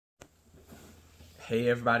Hey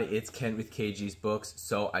everybody, it's Ken with KG's Books.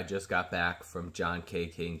 So I just got back from John K.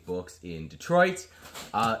 King Books in Detroit.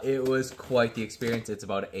 It was quite the experience. It's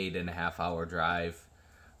about an 8.5-hour drive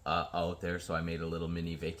out there, so I made a little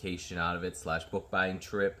mini vacation out of it / book buying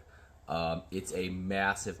trip. It's a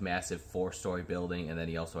massive 4-story building, and then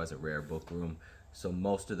he also has a rare book room. So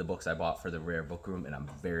most of the books I bought for the rare book room, and I'm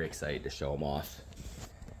very excited to show them off.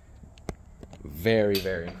 Very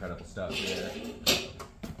incredible stuff here.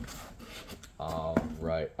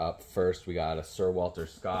 Right, up first we got a Sir Walter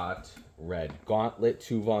Scott Red Gauntlet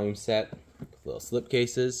 2-volume set with little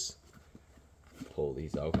slipcases. Pull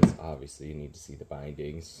these out because obviously you need to see the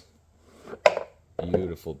bindings.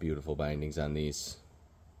 Beautiful bindings on these.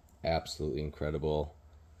 Absolutely incredible.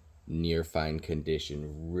 Near fine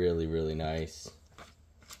condition. Really nice.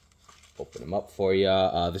 Open them up for you.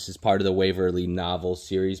 This is part of the Waverly novel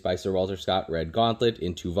series by Sir Walter Scott, Red Gauntlet,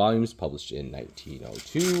 in 2 volumes, published in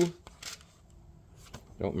 1902.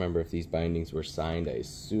 I don't remember if these bindings were signed. I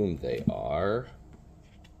assume they are,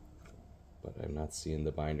 but I'm not seeing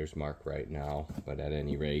the binder's mark right now. But at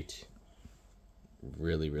any rate,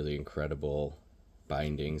 really incredible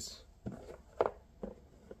bindings.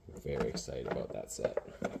 Very excited about that set.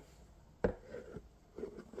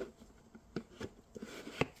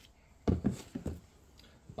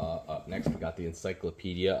 Up next, we got the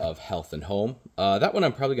Encyclopedia of Health and Home. That one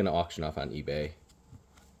I'm probably going to auction off on eBay.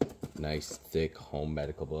 Nice, thick home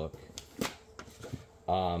medical book.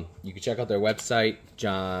 You can check out their website,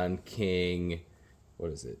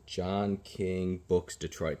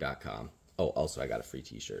 JohnKingBooksDetroit.com. Oh, also I got a free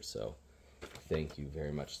t-shirt, so thank you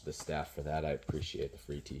very much to the staff for that. I appreciate the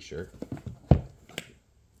free t-shirt.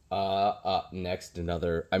 Up next,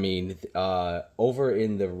 over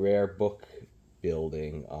in the rare book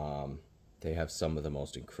building, they have some of the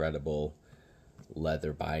most incredible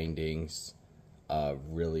leather bindings.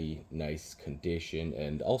 Really nice condition,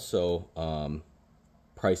 and also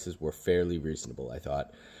prices were fairly reasonable, I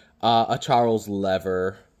thought. A Charles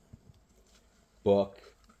Lever book,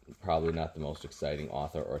 probably not the most exciting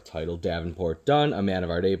author or title. Davenport Dunn, A Man of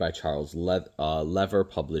Our Day by Charles Lever,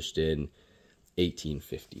 published in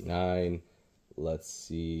 1859. Let's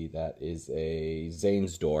see, that is a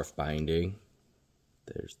Zaehnsdorf binding.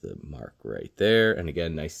 There's the mark right there, and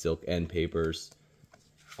again, nice silk end papers.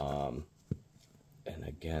 And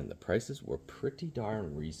again, the prices were pretty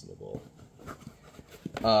darn reasonable.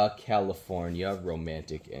 California,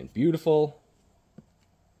 Romantic and Beautiful.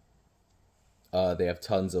 They have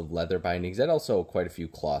tons of leather bindings and also quite a few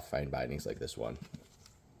cloth fine bindings like this one.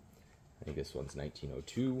 I think this one's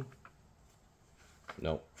 1902.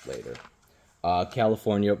 Nope, later.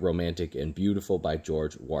 California, Romantic and Beautiful by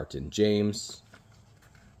George Wharton James.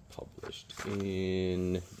 Published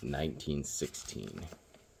in 1916.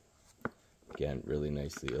 Again, really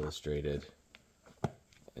nicely illustrated,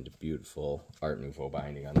 and a beautiful Art Nouveau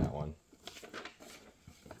binding on that one.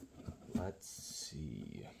 Let's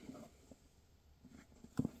see.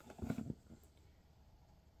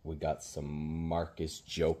 We got some Marcus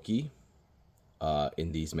Jokey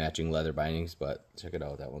in these matching leather bindings, but check it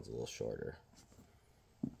out, that one's a little shorter.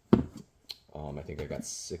 I think I got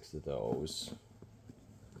 6 of those.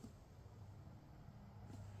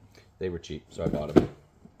 They were cheap, so I bought them.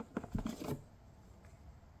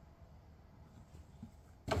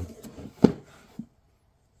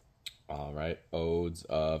 Alright, Odes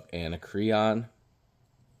of Anacreon.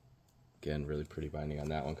 Again, really pretty binding on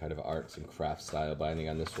that one. Kind of arts and crafts style binding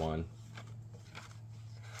on this one.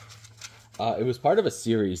 It was part of a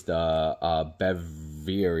series, the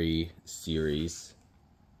Breviary series.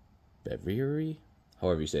 Breviary?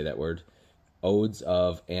 However you say that word. Odes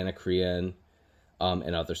of Anacreon,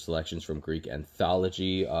 and other selections from Greek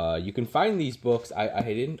anthology. You can find these books.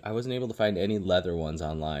 I wasn't able to find any leather ones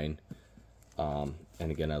online. And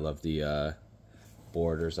again, I love the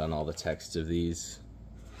borders on all the text of these.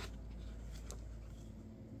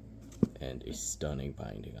 And a stunning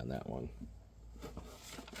binding on that one.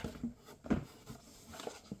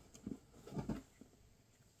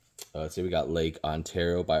 Let's see, we got Lake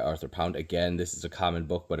Ontario by Arthur Pound. Again, this is a common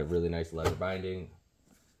book, but a really nice leather binding.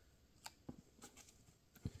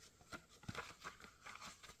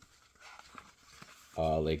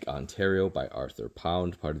 Lake Ontario by Arthur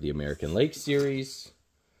Pound, part of the American Lake series.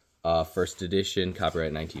 First edition,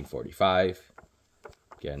 copyright 1945.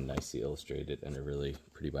 Again, nicely illustrated and a really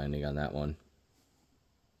pretty binding on that one.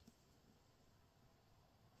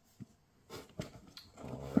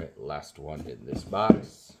 Alright, last one in this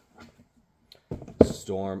box.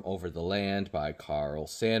 Storm Over the Land by Carl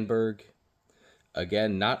Sandburg.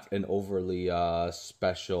 Again, not an overly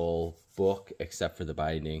special book, except for the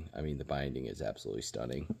binding. I mean, the binding is absolutely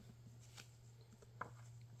stunning.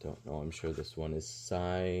 Don't know, I'm sure this one is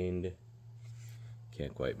signed.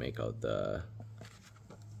 Can't quite make out the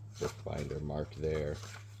bookbinder mark there.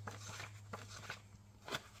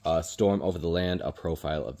 Storm Over the Land, a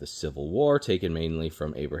profile of the Civil War, taken mainly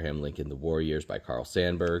from Abraham Lincoln, The War Years by Carl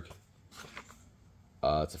Sandburg.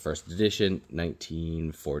 It's a first edition,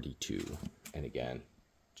 1942. And again,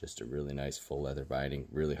 just a really nice full leather binding,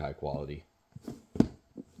 really high quality.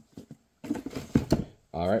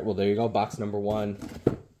 All right, well, there you go, box number 1.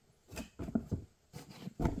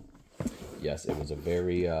 Yes, it was a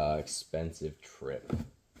very expensive trip.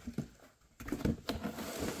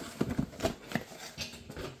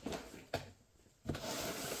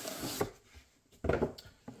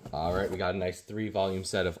 All right, we got a nice 3-volume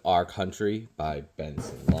set of Our Country by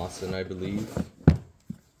Benson Lawson, I believe.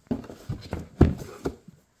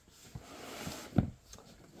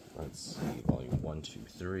 Let's see, volume 1, 2,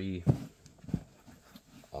 3.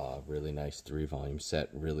 Really nice 3-volume set,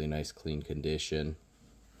 really nice clean condition.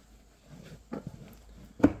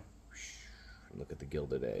 Look at the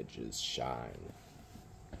gilded edges shine.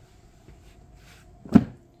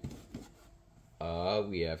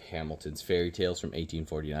 We have Hamilton's Fairy Tales from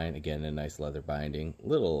 1849. Again, a nice leather binding.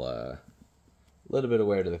 Little bit of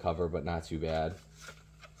wear to the cover, but not too bad.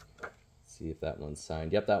 Let's see if that one's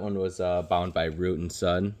signed. Yep, that one was bound by Root and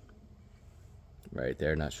Son. Right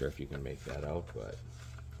there. Not sure if you can make that out, but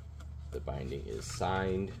the binding is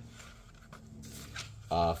signed.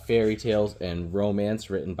 Fairy Tales and Romance,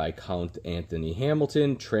 written by Count Anthony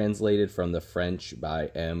Hamilton, translated from the French by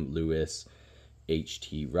M. Lewis,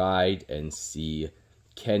 H.T. Ride, and C.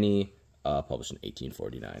 Kenny, published in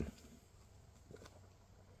 1849.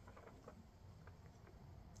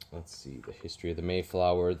 Let's see, the history of the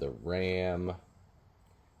Mayflower, the Ram,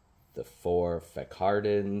 the 4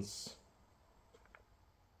 Facardins,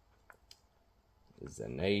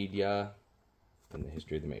 Zenaida, and the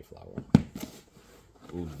history of the Mayflower.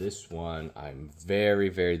 Ooh, this one, I'm very,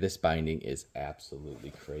 this binding is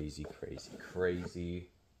absolutely crazy. Okay,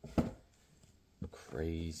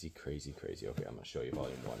 I'm going to show you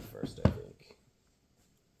volume 1 first, I think.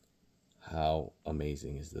 How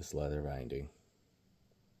amazing is this leather binding?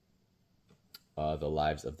 The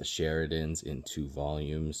Lives of the Sheridans in 2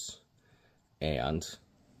 volumes. And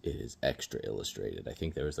it is extra illustrated. I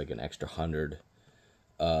think there was like an extra 100,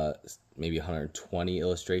 maybe 120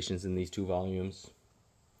 illustrations in these 2 volumes.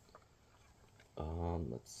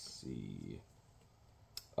 Let's see.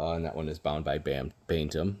 And that one is bound by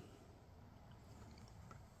Bantam.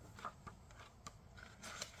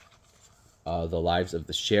 The Lives of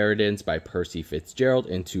the Sheridans by Percy Fitzgerald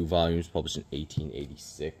in 2 volumes, published in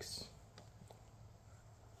 1886.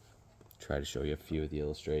 Try to show you a few of the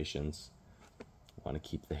illustrations. Want to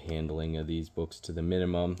keep the handling of these books to a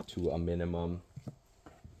minimum,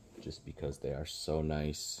 just because they are so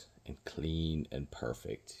nice and clean and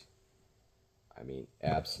perfect. I mean,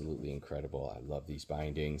 absolutely incredible. I love these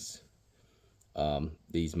bindings.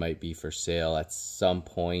 These might be for sale at some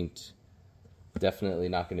point. Definitely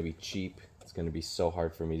not going to be cheap. It's going to be so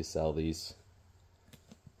hard for me to sell these.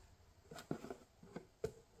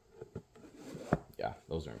 Yeah,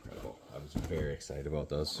 those are incredible. I was very excited about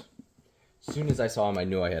those. As soon as I saw them, I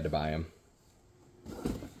knew I had to buy them.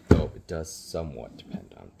 Though it does somewhat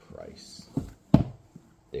depend on price.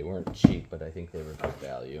 They weren't cheap, but I think they were good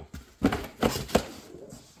value.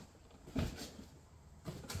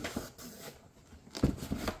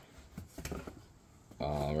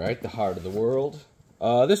 Alright, The Heart of the World.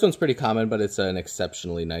 This one's pretty common, but it's an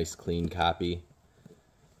exceptionally nice, clean copy.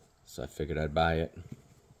 So I figured I'd buy it.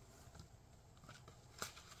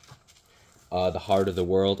 The Heart of the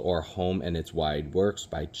World, or Home and Its Wide Works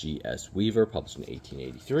by G.S. Weaver, published in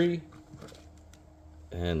 1883.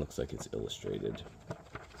 And looks like it's illustrated.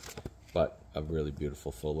 But a really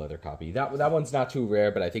beautiful full leather copy. That one's not too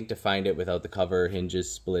rare, but I think to find it without the cover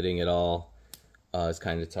hinges splitting at all is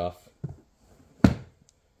kind of tough.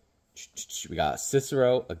 We got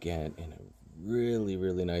Cicero, again, in a really,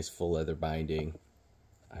 really nice full leather binding.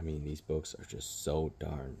 I mean, these books are just so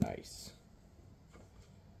darn nice.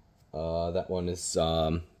 That one is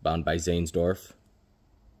bound by Zaehnsdorf.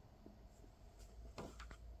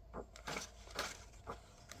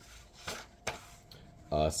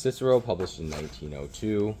 Cicero, published in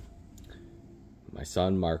 1902. My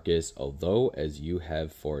son Marcus, although as you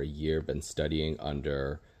have for a year been studying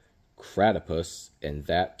under Cratopus, and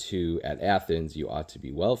that too at Athens, you ought to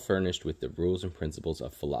be well furnished with the rules and principles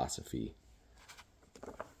of philosophy.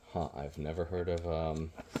 Huh, I've never heard of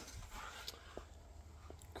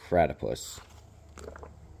Cratopus.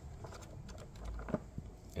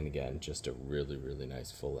 And again, just a really, really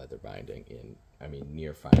nice full leather binding in, I mean,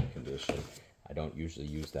 near fine condition. I don't usually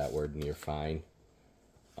use that word, near fine,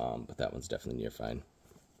 but that one's definitely near fine.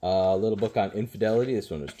 A little book on infidelity. This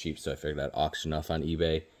one was cheap, so I figured I'd auction off on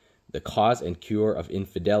eBay. The Cause and Cure of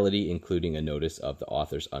Infidelity, including a notice of the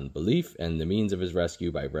author's unbelief and the means of his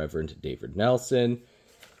rescue, by Reverend David Nelson.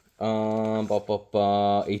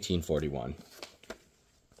 1841.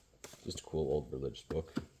 Just a cool old religious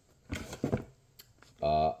book.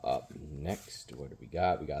 Up next, what do we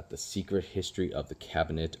got? We got The Secret History of the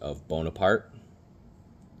Cabinet of Bonaparte.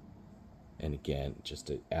 And again, just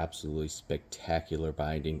an absolutely spectacular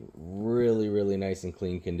binding. Really, really nice and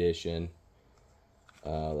clean condition.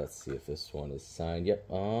 Let's see if this one is signed. Yep.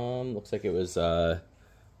 Looks like it was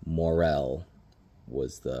Morel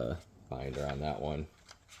was the binder on that one.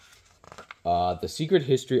 The Secret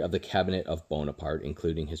History of the Cabinet of Bonaparte,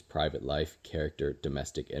 including his private life, character,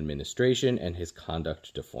 domestic administration, and his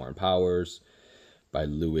conduct to foreign powers, by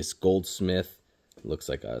Louis Goldsmith. Looks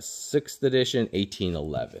like a 6th edition,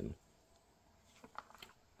 1811.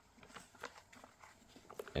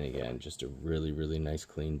 And again, just a really, really nice,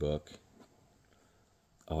 clean book.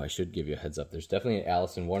 Oh, I should give you a heads up. There's definitely an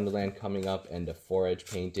Alice in Wonderland coming up and a 4-edge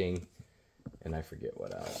painting. And I forget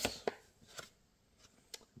what else.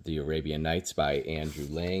 The Arabian Nights by Andrew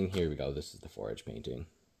Lang. Here we go. This is the 4-edge painting.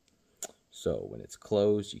 So when it's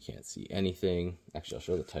closed, you can't see anything. Actually, I'll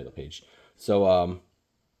show the title page. So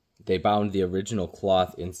they bound the original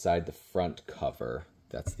cloth inside the front cover.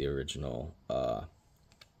 That's the original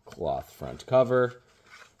cloth front cover.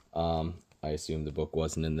 I assume the book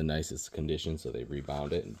wasn't in the nicest condition, so they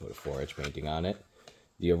rebound it and put a 4-edge painting on it.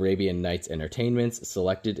 The Arabian Nights Entertainments,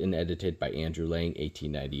 selected and edited by Andrew Lang,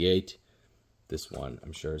 1898. This one,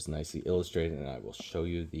 I'm sure, is nicely illustrated, and I will show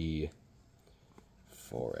you the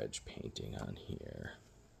 4-edge painting on here.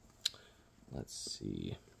 Let's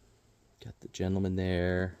see. Got the gentleman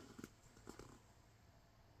there.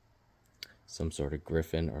 Some sort of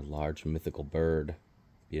griffin or large mythical bird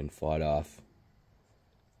being fought off.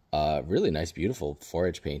 Really nice, beautiful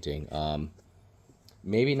 4-edge painting.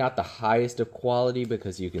 Maybe not the highest of quality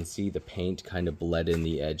because you can see the paint kind of bled in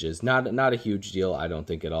the edges. Not a huge deal, I don't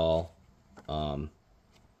think at all.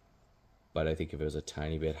 But I think if it was a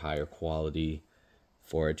tiny bit higher quality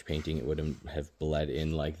 4-edge painting, it wouldn't have bled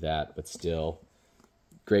in like that. But still,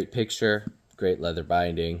 great picture, great leather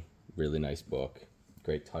binding, really nice book,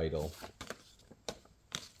 great title.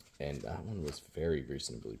 And that one was very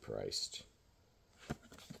reasonably priced.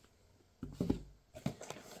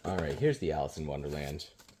 Alright, here's the Alice in Wonderland.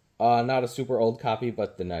 Not a super old copy,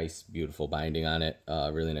 but the nice, beautiful binding on it.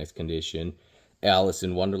 Really nice condition. Alice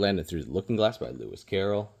in Wonderland and Through the Looking Glass by Lewis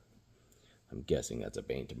Carroll. I'm guessing that's a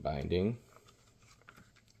Bainton binding.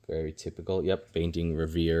 Very typical. Yep, Bainting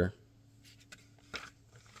Revere.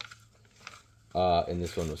 And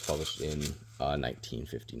this one was published in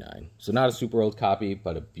 1959. So not a super old copy,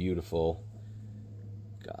 but a beautiful.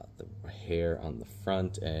 Got the hair on the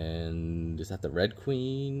front, and is that the Red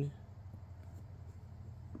Queen?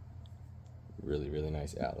 Really, really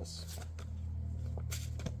nice Alice.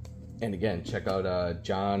 And again, check out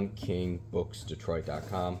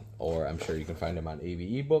JohnKingBooksDetroit.com, or I'm sure you can find them on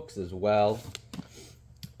AVE Books as well.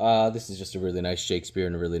 This is just a really nice Shakespeare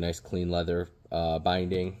and a really nice clean leather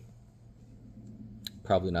binding.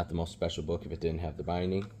 Probably not the most special book if it didn't have the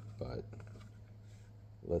binding, but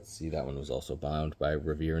let's see. That one was also bound by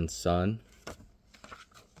Revere and Son.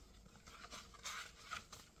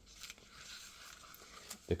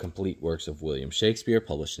 The Complete Works of William Shakespeare,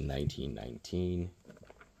 published in 1919.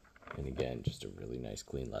 And again, just a really nice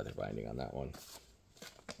clean leather binding on that one.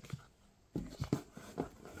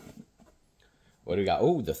 What do we got?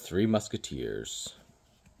 Oh, The Three Musketeers.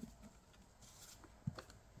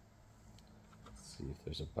 Let's see if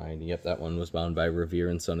there's a binding. Yep, that one was bound by Revere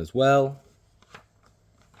and Son as well.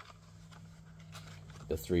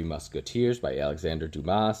 The Three Musketeers by Alexander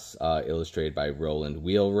Dumas, illustrated by Roland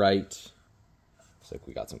Wheelwright. Looks like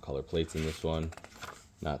we got some color plates in this one.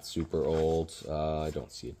 Not super old. I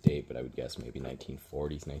don't see a date, but I would guess maybe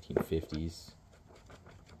 1940s, 1950s.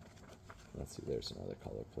 Let's see, there's another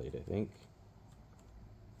color plate, I think.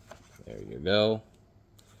 There you go.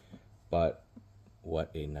 But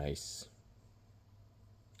what a nice,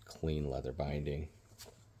 clean leather binding.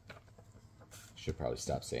 Should probably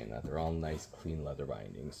stop saying that. They're all nice, clean leather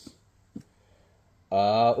bindings.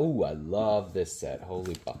 Ooh, I love this set.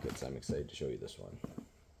 Holy buckets. I'm excited to show you this one.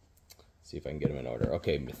 See if I can get them in order.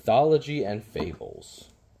 Okay, Mythology and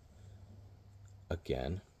Fables.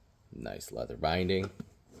 Again, nice leather binding.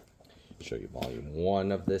 Show you volume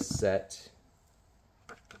 1 of this set.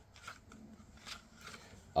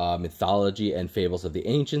 Mythology and Fables of the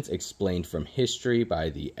Ancients, explained from history by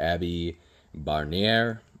the Abbé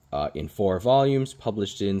Barnier. in 4 volumes,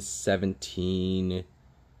 published in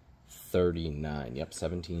 1739. Yep,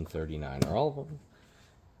 1739. Are all of them?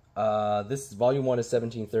 This volume 1 is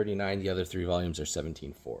 1739. The other 3 volumes are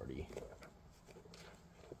 1740.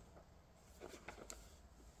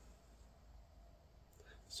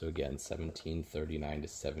 So again, 1739 to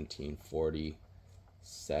 1740,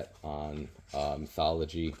 set on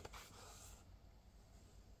mythology.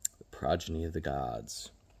 The progeny of the gods.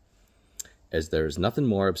 As there is nothing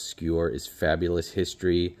more obscure is fabulous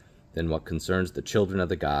history than what concerns the children of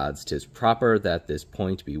the gods, 'tis proper that this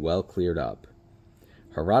point be well cleared up.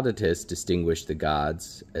 Herodotus distinguished the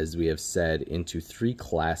gods, as we have said, into 3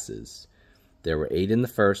 classes. There were 8 in the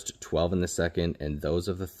first, 12 in the second, and those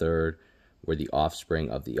of the third were the offspring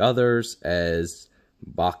of the others, as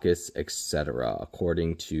Bacchus, etc.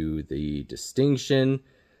 According to the distinction,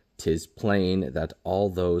 'tis plain that all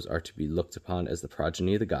those are to be looked upon as the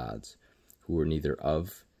progeny of the gods, who were neither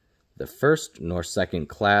of the first nor second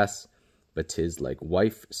class, but 'tis like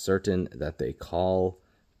wife certain that they call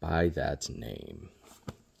by that name.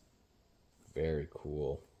 Very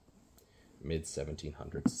cool.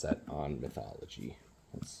 Mid-1700s set on mythology.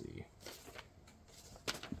 Let's see.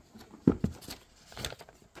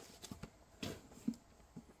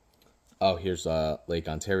 Oh, here's Lake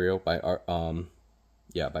Ontario by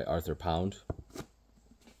by Arthur Pound.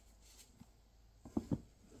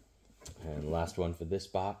 And last one for this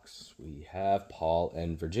box, we have Paul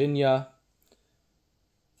and Virginia.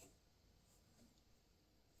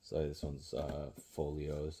 So this one's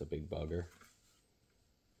folio, it's a big bugger.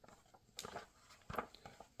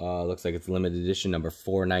 Looks like it's limited edition number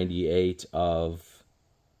 498 of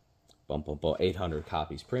 800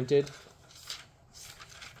 copies printed.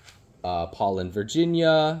 Paul and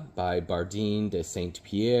Virginia by Bardine de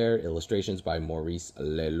Saint-Pierre. Illustrations by Maurice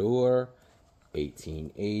Lelour,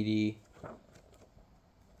 1880.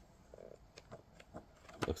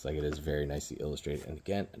 Looks like it is very nicely illustrated. And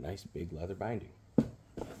again, a nice big leather binding.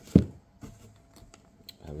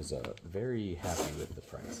 I was very happy with the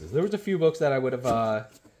prices. There was a few books that I would have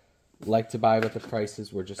liked to buy, but the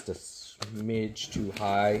prices were just a smidge too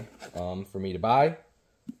high for me to buy.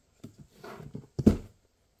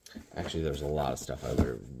 Actually, there's a lot of stuff I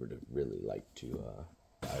would have really liked to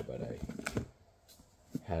buy, but I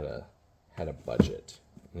had a budget,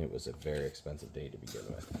 and it was a very expensive day to begin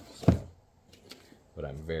with. So, but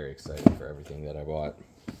I'm very excited for everything that I bought.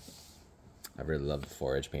 I really love the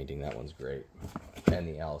 4-edge painting. That one's great. And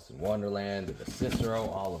the Alice in Wonderland, and the Cicero,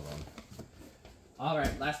 all of them. All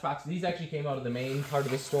right, last box. These actually came out of the main part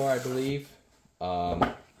of the store, I believe.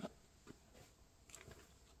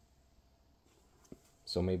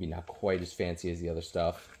 So maybe not quite as fancy as the other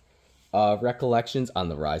stuff. Recollections on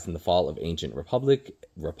the Rise and the Fall of Ancient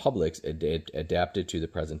Republics, adapted to the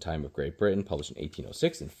present time of Great Britain, published in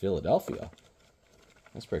 1806 in Philadelphia.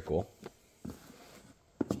 That's pretty cool.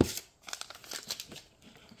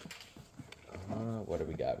 What do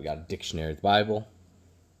we got? We got a dictionary of the Bible.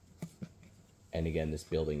 And again, this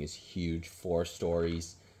building is huge, 4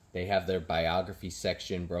 stories. They have their biography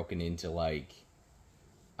section broken into, like,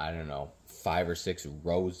 I don't know, 5 or 6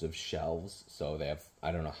 rows of shelves. So they have,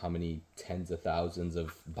 I don't know how many tens of thousands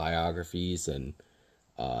of biographies and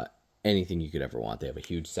anything you could ever want. They have a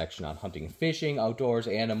huge section on hunting and fishing, outdoors,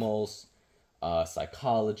 animals,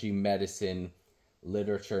 psychology, medicine,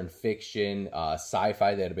 literature and fiction,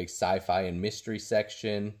 sci-fi. They had a big sci-fi and mystery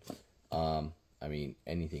section. I mean,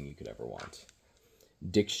 anything you could ever want.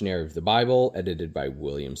 Dictionary of the Bible, edited by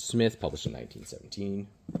William Smith, published in 1917.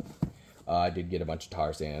 I did get a bunch of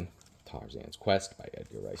Tarzan. Tarzan's Quest by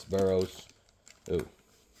Edgar Rice Burroughs. Ooh.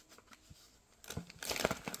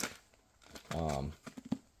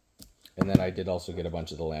 And then I did also get a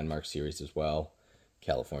bunch of the Landmark series as well.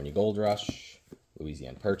 California Gold Rush,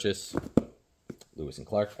 Louisiana Purchase, Lewis and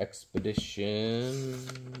Clark Expedition,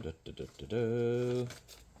 the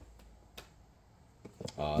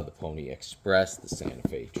Pony Express, the Santa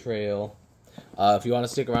Fe Trail. If you want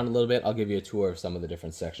to stick around a little bit, I'll give you a tour of some of the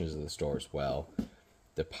different sections of the store as well.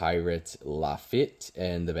 The Pirate Lafitte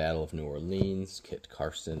and the Battle of New Orleans, Kit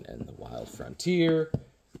Carson and the Wild Frontier,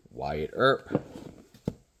 Wyatt Earp,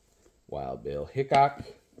 Wild Bill Hickok,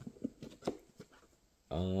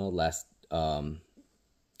 the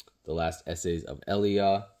Last Essays of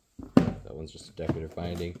Elia, that one's just a decorative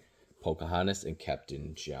binding, Pocahontas and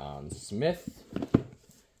Captain John Smith,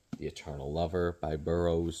 The Eternal Lover by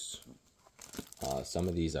Burroughs. Some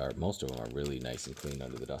of these are, most of them are really nice and clean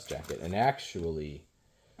under the dust jacket. And actually,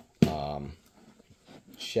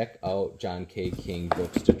 check out John K. King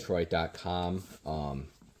Books.Detroit.com.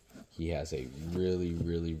 He has a really,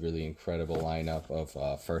 really, really incredible lineup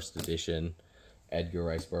of first edition Edgar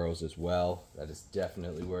Rice Burroughs as well. That is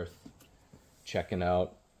definitely worth checking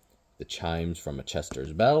out. The Chimes from a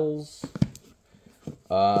Chester's Bells.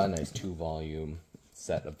 Nice 2-volume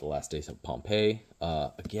set of The Last Days of Pompeii.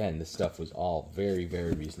 Again, this stuff was all very,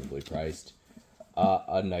 very reasonably priced.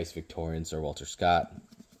 A nice Victorian Sir Walter Scott.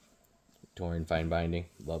 Victorian fine binding.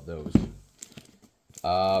 Love those.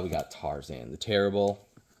 We got Tarzan the Terrible.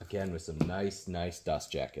 Again, with some nice, nice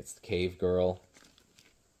dust jackets. The Cave Girl.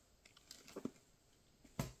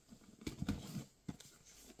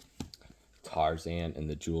 Tarzan and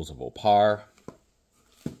the Jewels of Opar.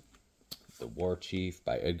 The War Chief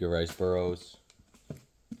by Edgar Rice Burroughs.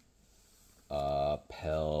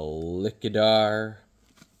 Pelikidar.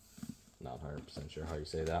 Not 100% sure how you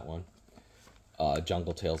say that one.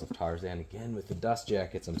 Jungle Tales of Tarzan. Again, with the dust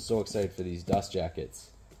jackets. I'm so excited for these dust jackets.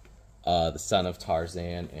 The Son of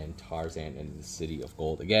Tarzan and Tarzan and the City of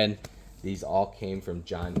Gold. Again, these all came from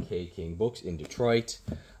John K. King Books in Detroit.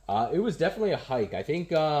 It was definitely a hike. I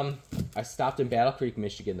think I stopped in Battle Creek,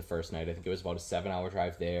 Michigan the first night. I think it was about a 7-hour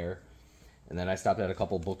drive there. And then I stopped at a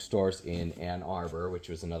couple bookstores in Ann Arbor, which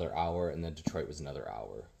was another hour, and then Detroit was another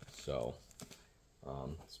hour. So,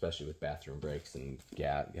 especially with bathroom breaks and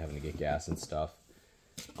having to get gas and stuff,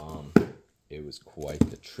 it was quite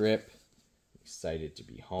the trip. Excited to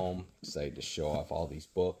be home. Excited to show off all these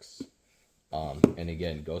books. And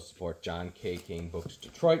again, go support John K. King Books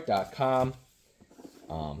Detroit.com.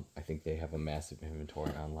 I think they have a massive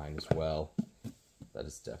inventory online as well. That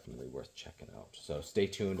is definitely worth checking out. So stay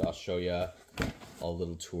tuned. I'll show you a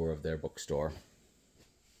little tour of their bookstore.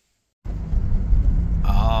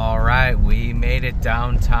 All right, we made it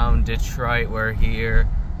downtown Detroit. We're here.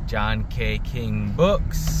 John K. King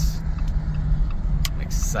Books. I'm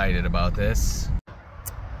excited about this.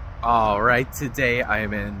 All right, today I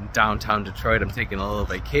am in downtown Detroit. I'm taking a little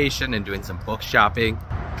vacation and doing some book shopping.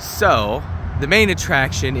 So, the main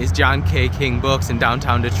attraction is John K. King Books in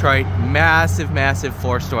downtown Detroit. Massive, massive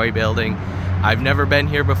 4-story building. I've never been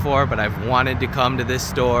here before, but I've wanted to come to this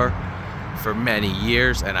store for many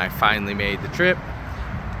years, and I finally made the trip.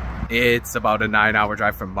 It's about a 9-hour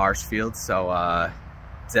drive from Marshfield, so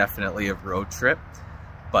definitely a road trip.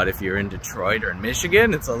 But if you're in Detroit or in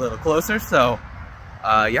Michigan, it's a little closer, so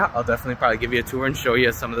yeah, I'll definitely probably give you a tour and show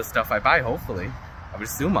you some of the stuff I buy, hopefully. I would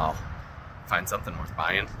assume I'll find something worth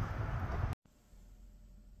buying.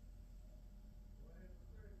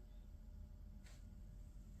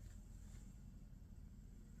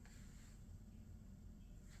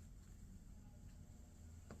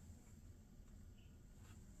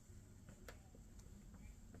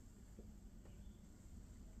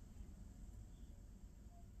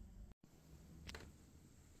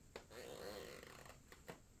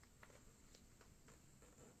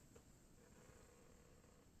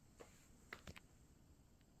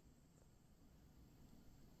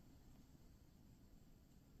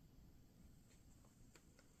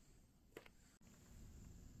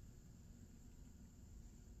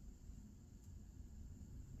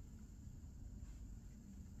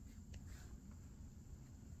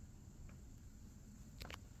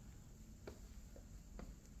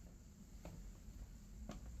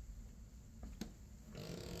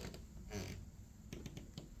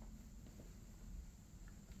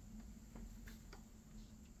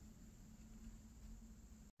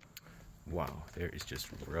 Wow, there is just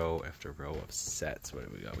row after row of sets. What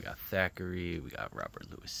do we got? We got Thackeray, we got Robert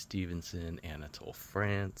Louis Stevenson, Anatole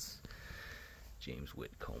France, James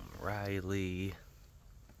Whitcomb Riley,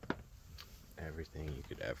 everything you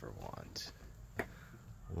could ever want.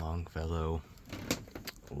 Longfellow,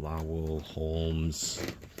 Lowell, Holmes.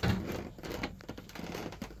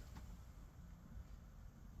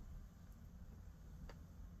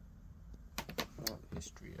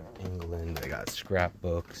 History of England, I got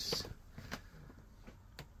scrapbooks.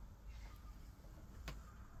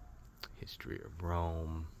 History of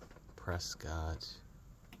Rome, Prescott.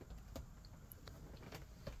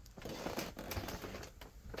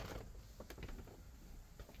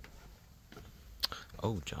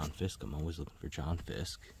 Oh, John Fiske. I'm always looking for John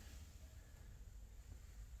Fiske.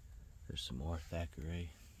 There's some more Thackeray.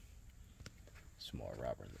 Some more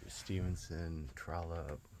Robert Louis Stevenson,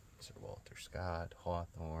 Trollope, Sir Walter Scott,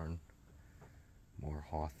 Hawthorne. More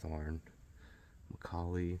Hawthorne.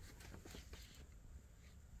 Macaulay.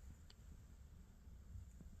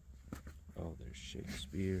 Oh, there's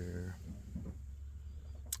Shakespeare.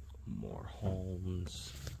 More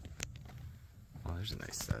Holmes. Oh, there's a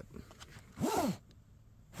nice set. I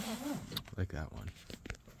like that one.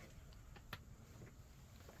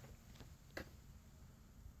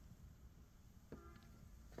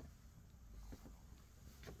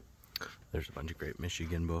 There's a bunch of great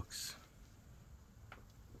Michigan books.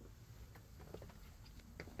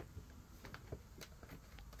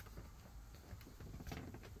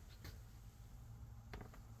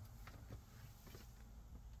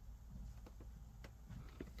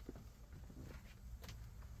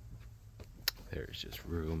 There's just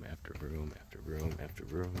room after room after room after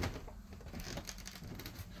room.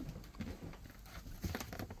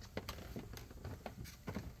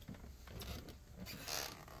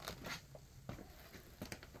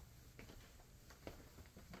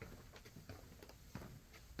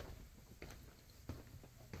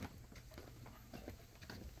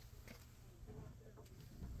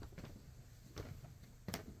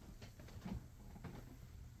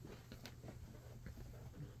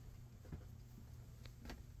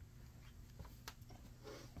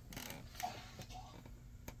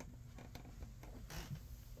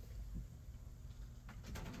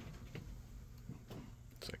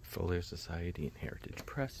 It's like Folio Society and Heritage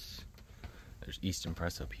Press. There's Easton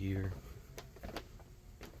Press up here.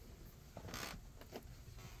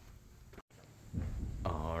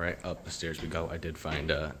 Alright, up the stairs we go. I did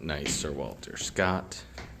find a nice Sir Walter Scott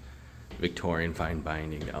Victorian fine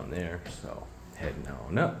binding down there, so heading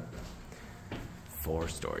on up. 4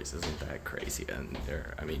 stories, isn't that crazy? And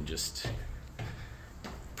they're, I mean, just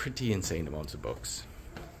pretty insane amounts of books.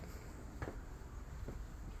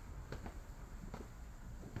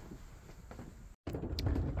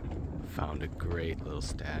 Found a great little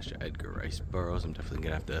stash of Edgar Rice Burroughs. I'm definitely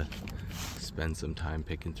gonna have to spend some time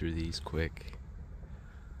picking through these quick.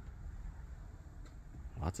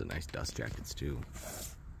 Lots of nice dust jackets too.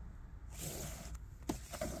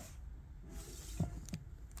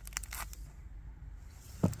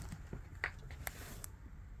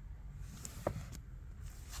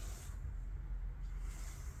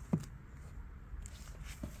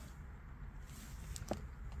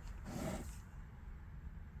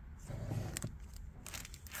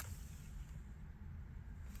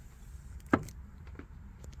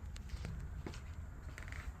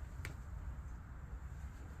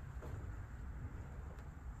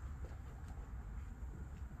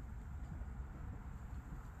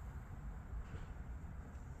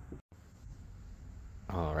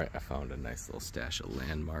 Alright, I found a nice little stash of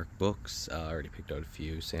landmark books. I already picked out a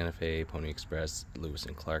few. Santa Fe, Pony Express, Lewis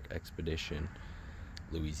and Clark Expedition,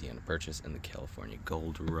 Louisiana Purchase, and the California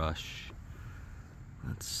Gold Rush.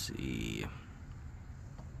 Let's see.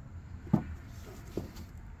 That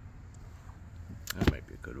might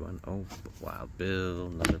be a good one. Oh, Wild Bill,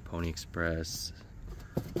 another Pony Express,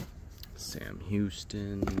 Sam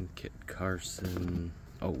Houston, Kit Carson,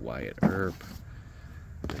 oh, Wyatt Earp.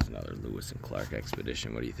 There's another Lewis and Clark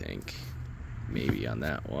Expedition. What do you think? Maybe on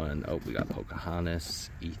that one. Oh, we got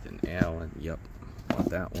Pocahontas, Ethan Allen. Yep, want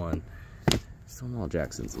that one. Stonewall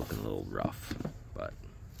Jackson's looking a little rough, but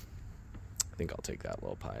I think I'll take that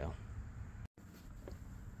little pile.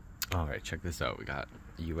 Alright, check this out. We got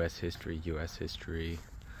U.S. history,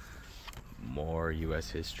 more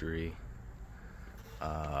U.S. history,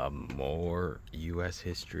 more U.S.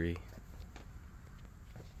 history.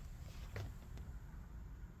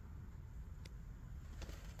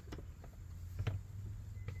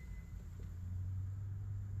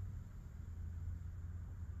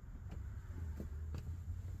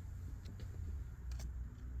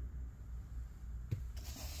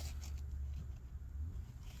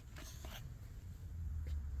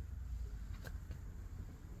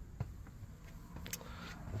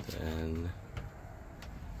 Then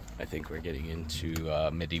I think we're getting into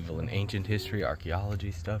medieval and ancient history,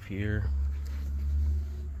 archaeology stuff here.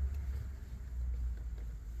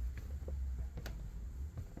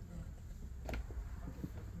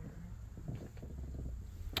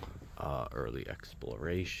 Early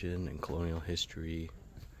exploration and colonial history.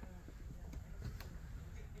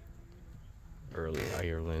 Early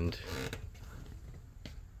Ireland.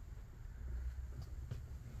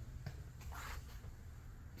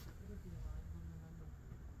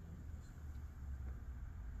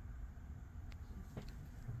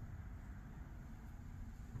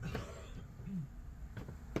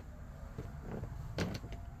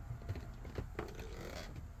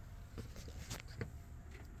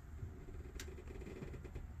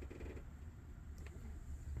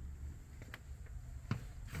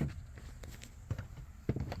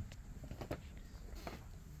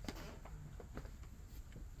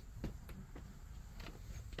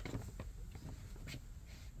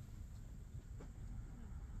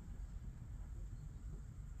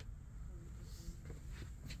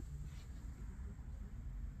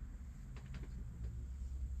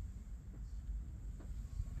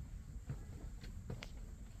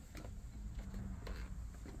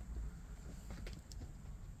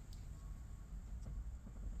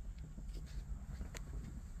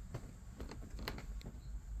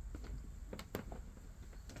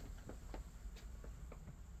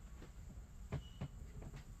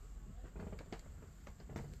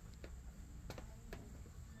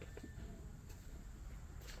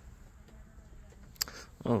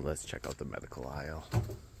 Oh, let's check out the medical aisle.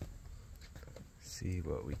 See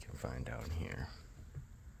what we can find down here.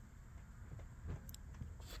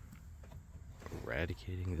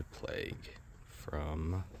 Eradicating the plague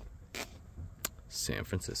from San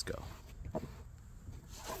Francisco.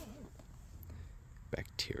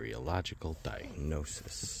 Bacteriological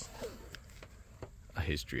diagnosis. A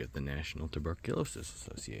history of the National Tuberculosis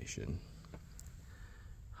Association.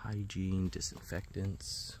 Hygiene,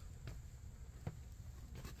 disinfectants,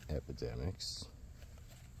 epidemics.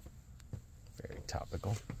 Very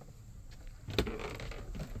topical.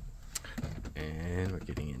 And we're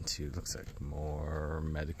getting into, looks like, more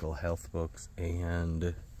medical health books and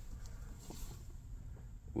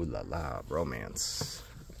ooh la la, romance.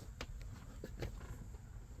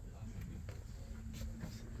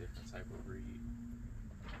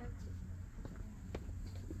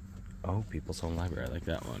 Oh, People's Own Library. I like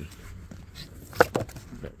that one.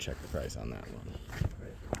 Better check the price on that one.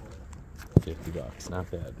 $50, not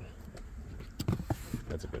bad.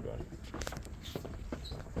 That's a good one.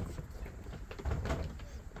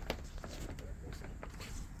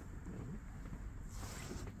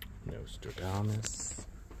 Nostradamus.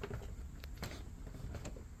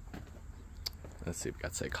 Let's see, we've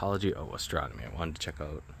got psychology. Oh, astronomy. I wanted to check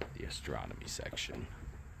out the astronomy section.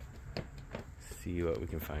 See what we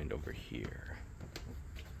can find over here.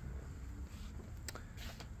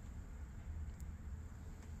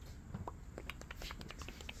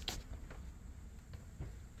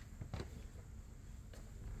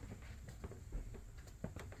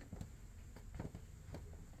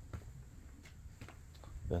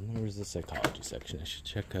 Then there was the psychology section. I should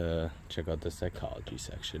check out the psychology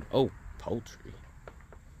section. Oh, poultry.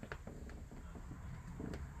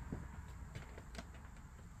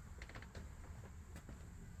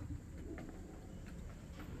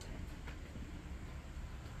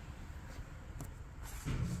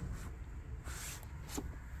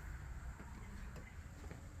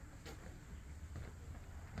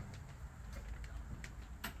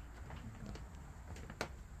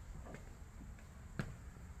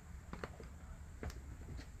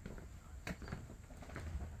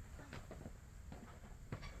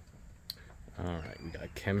 Alright, we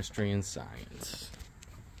got chemistry and science.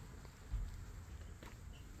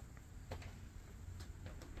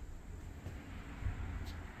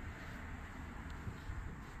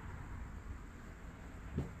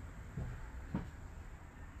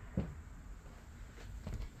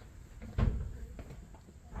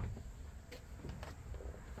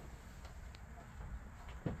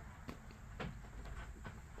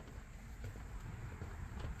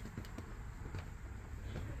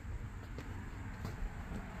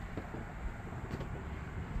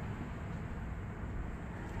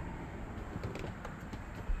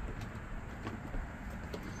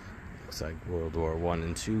 Looks like World War I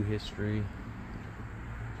and II history.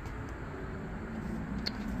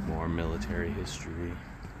 More military history.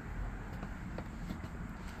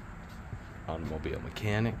 Automobile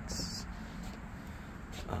mechanics.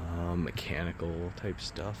 Mechanical type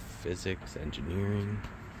stuff. Physics, engineering.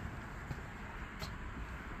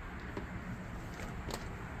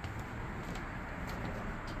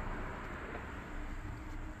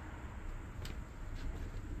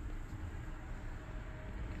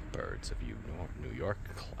 Birds of New York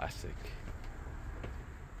classic.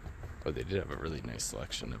 Oh, they did have a really nice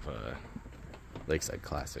selection of lakeside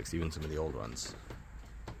classics, even some of the old ones.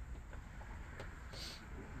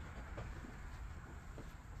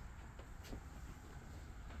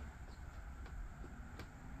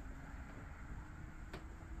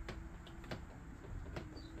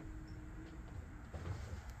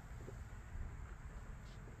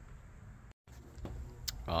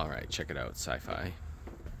 Alright, check it out. Sci-fi.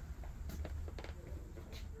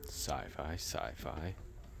 Sci-fi.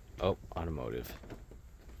 Oh, automotive.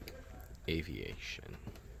 Aviation.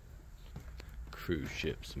 Cruise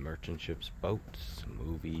ships, merchant ships, boats,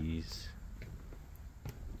 movies.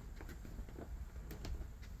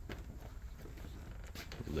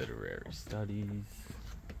 Literary studies.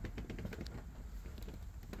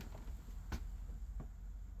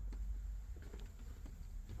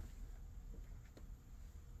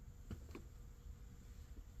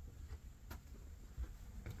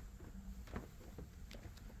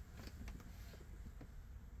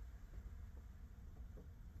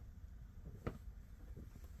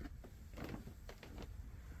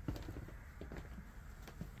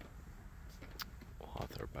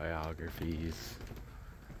 Author biographies.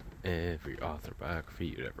 Every author biography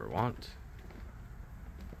you'd ever want.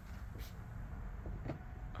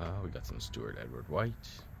 We got some Stuart Edward White.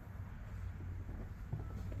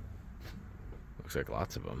 Looks like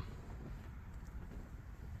lots of them.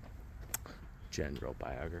 General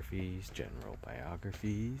biographies, general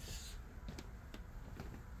biographies.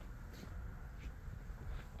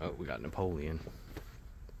 Oh, we got Napoleon.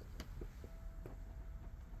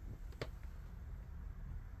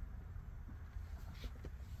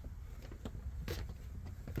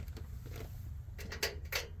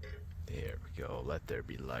 There we go. Let there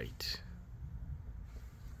be light.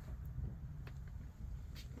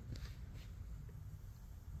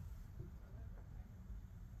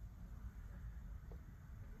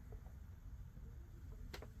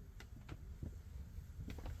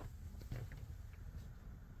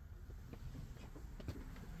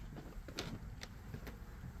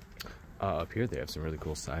 Up here they have some really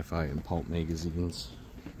cool sci-fi and pulp magazines.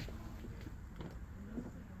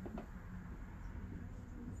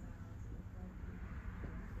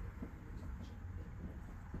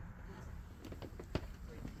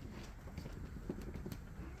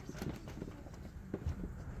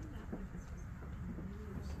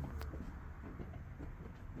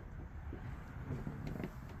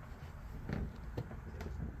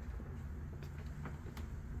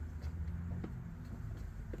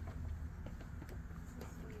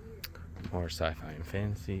 More sci-fi and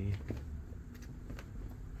fantasy.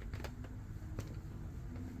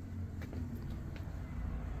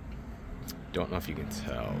 Don't know if you can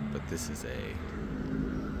tell, but this is a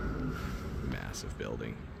massive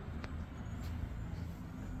building.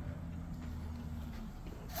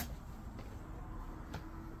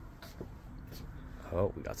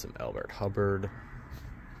 Oh, we got some Albert Hubbard.